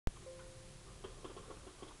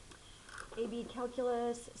AB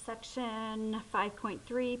Calculus, section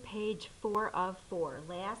 5.3, page 4 of 4.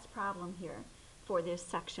 Last problem here for this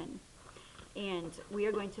section. And we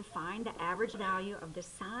are going to find the average value of the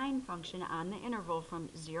sine function on the interval from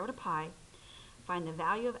 0 to pi, find the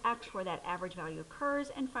value of x where that average value occurs,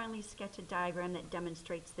 and finally sketch a diagram that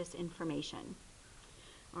demonstrates this information.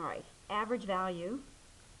 All right, average value,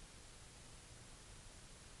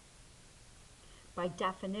 by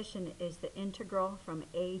definition, is the integral from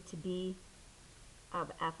a to b of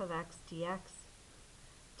f of x dx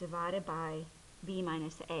divided by b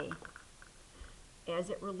minus a. As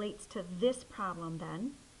it relates to this problem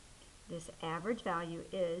then, this average value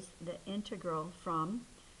is the integral from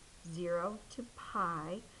 0 to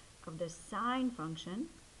pi of the sine function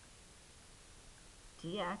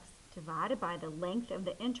dx divided by the length of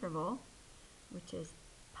the interval, which is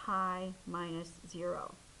pi minus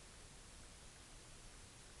 0.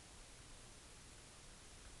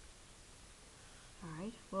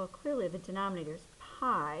 Alright, well clearly the denominator is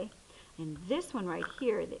pi, and this one right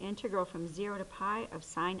here, the integral from 0 to pi of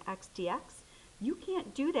sine x dx, you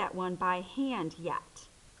can't do that one by hand yet.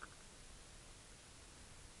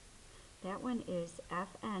 That one is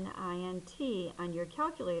FNINT on your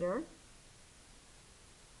calculator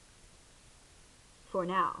for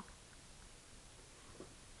now.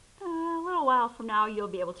 A little while from now you'll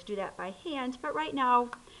be able to do that by hand, but right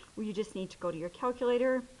now you just need to go to your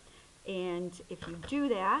calculator, and if you do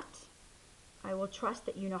that, I will trust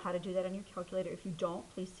that you know how to do that on your calculator. If you don't,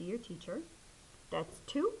 please see your teacher. That's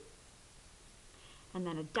 2. And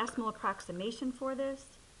then a decimal approximation for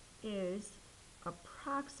this is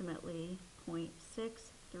approximately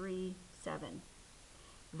 0.637.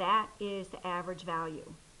 That is the average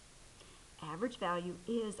value. Average value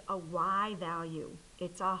is a y value.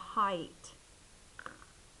 It's a height.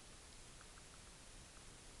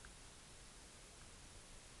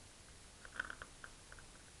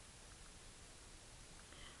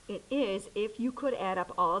 It is if you could add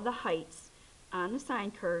up all of the heights on the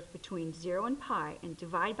sine curve between 0 and pi and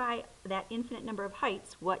divide by that infinite number of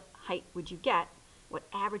heights, what height would you get? What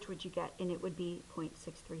average would you get? And it would be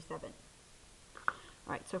 0.637. All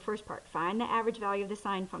right, so first part, find the average value of the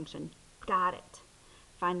sine function. Got it.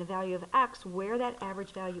 Find the value of x where that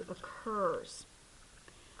average value occurs.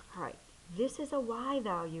 All right, this is a y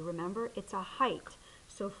value. Remember, it's a height.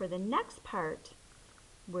 So for the next part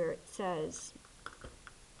where it says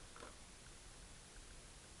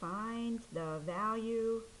find the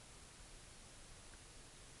value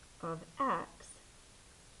of x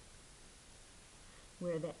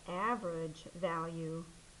where the average value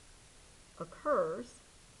occurs,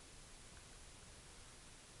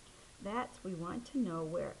 we want to know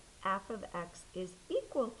where f of x is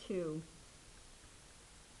equal to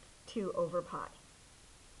 2 over pi.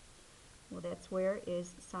 Well, that's where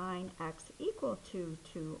is sine x equal to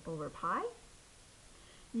 2 over pi.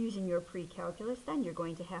 Using your pre-calculus, then you're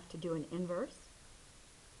going to have to do an inverse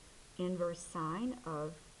sine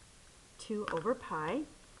of 2 over pi.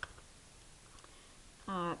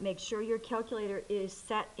 Make sure your calculator is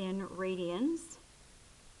set in radians.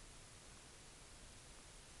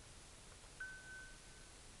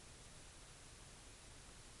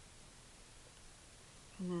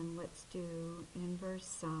 And then let's do inverse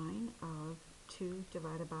sine of 2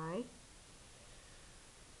 divided by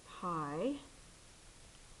pi.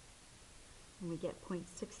 And we get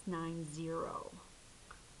 0.690.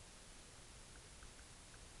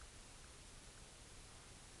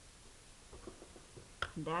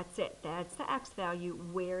 And that's it. That's the x value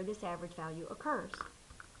where this average value occurs.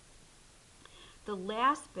 The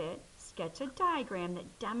last bit, sketch a diagram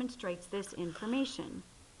that demonstrates this information.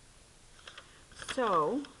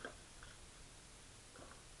 So,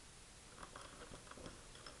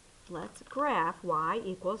 let's graph y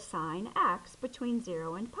equals sine x between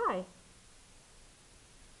 0 and pi.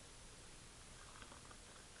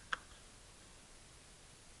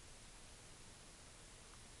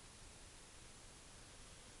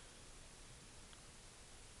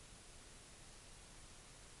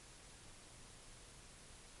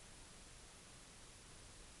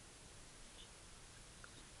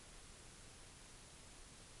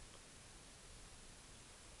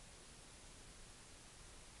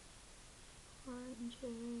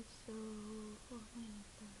 So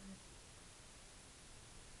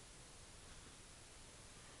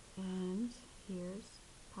and here's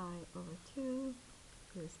pi over 2,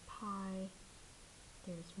 here's pi,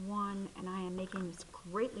 there's 1, and I am making this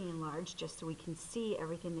greatly enlarged just so we can see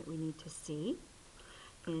everything that we need to see.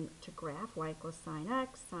 And to graph y equals sine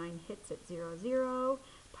x, sine hits at 0, 0,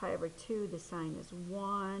 pi over 2, the sine is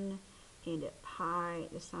 1, and at pi,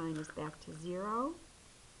 the sine is back to 0.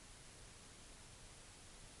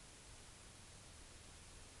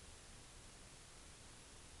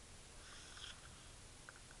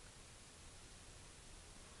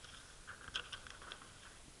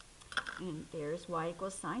 And there's y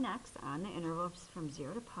equals sine x on the interval from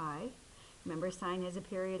 0 to pi. Remember, sine has a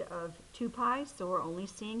period of 2 pi, so we're only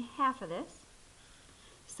seeing half of this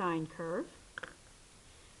sine curve.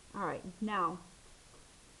 All right, now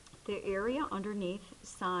the area underneath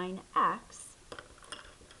sine x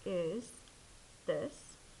is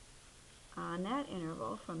this on that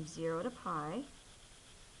interval from 0 to pi.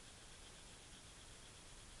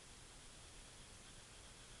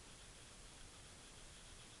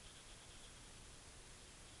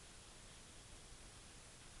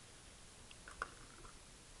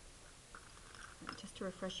 Just to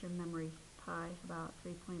refresh your memory, pi about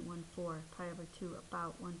 3.14, pi over 2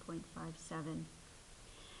 about 1.57.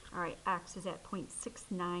 All right, x is at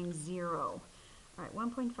 0.690. All right,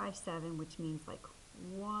 1.57, which means like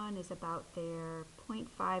 1 is about there,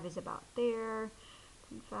 0.5 is about there,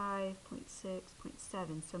 0.5, 0.6,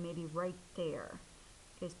 0.7, so maybe right there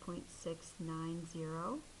is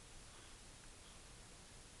 0.690.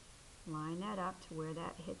 Line that up to where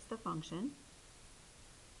that hits the function.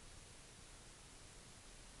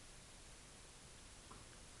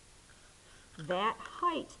 That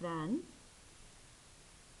height then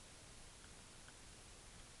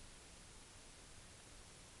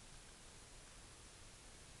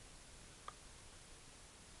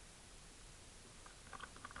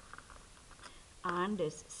on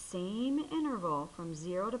this same interval from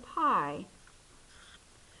 0 to pi,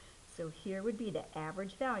 so here would be the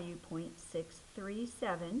average value,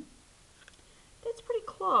 0.637. That's pretty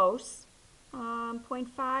close.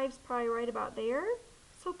 0.5 is probably right about there.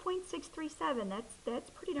 So 0.637, that's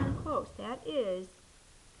pretty darn close. That is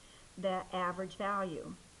the average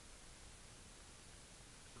value.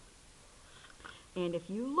 And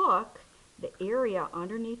if you look, the area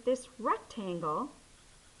underneath this rectangle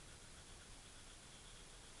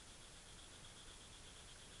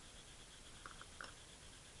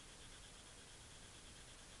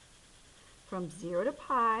from 0 to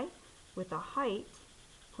pi with a height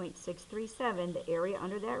 0.637, the area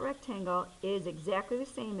under that rectangle is exactly the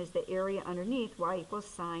same as the area underneath y equals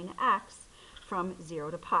sine x from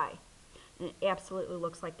 0 to pi. And it absolutely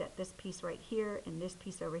looks like that this piece right here and this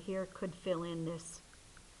piece over here could fill in this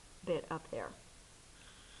bit up there.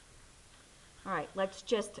 All right, let's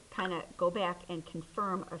just kind of go back and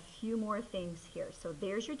confirm a few more things here. So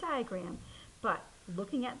there's your diagram, but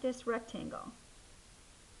looking at this rectangle,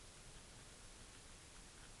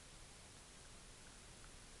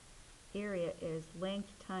 area is length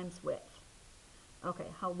times width. Okay,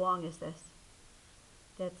 how long is this?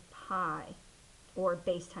 That's pi, or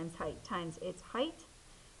base times height, times its height.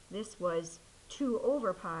 This was 2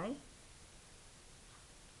 over pi,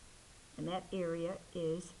 and that area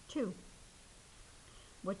is 2.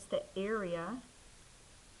 What's the area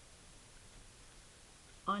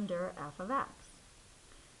under f of x?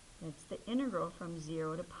 That's the integral from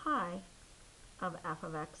 0 to pi of f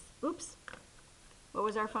of x. Oops. What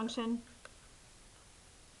was our function?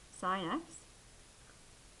 Sine x.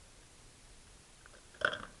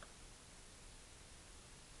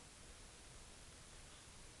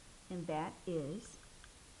 And that is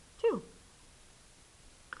 2.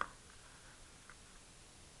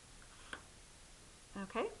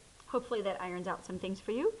 Okay, hopefully that irons out some things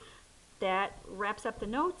for you. That wraps up the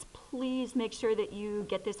notes. Please make sure that you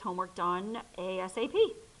get this homework done ASAP.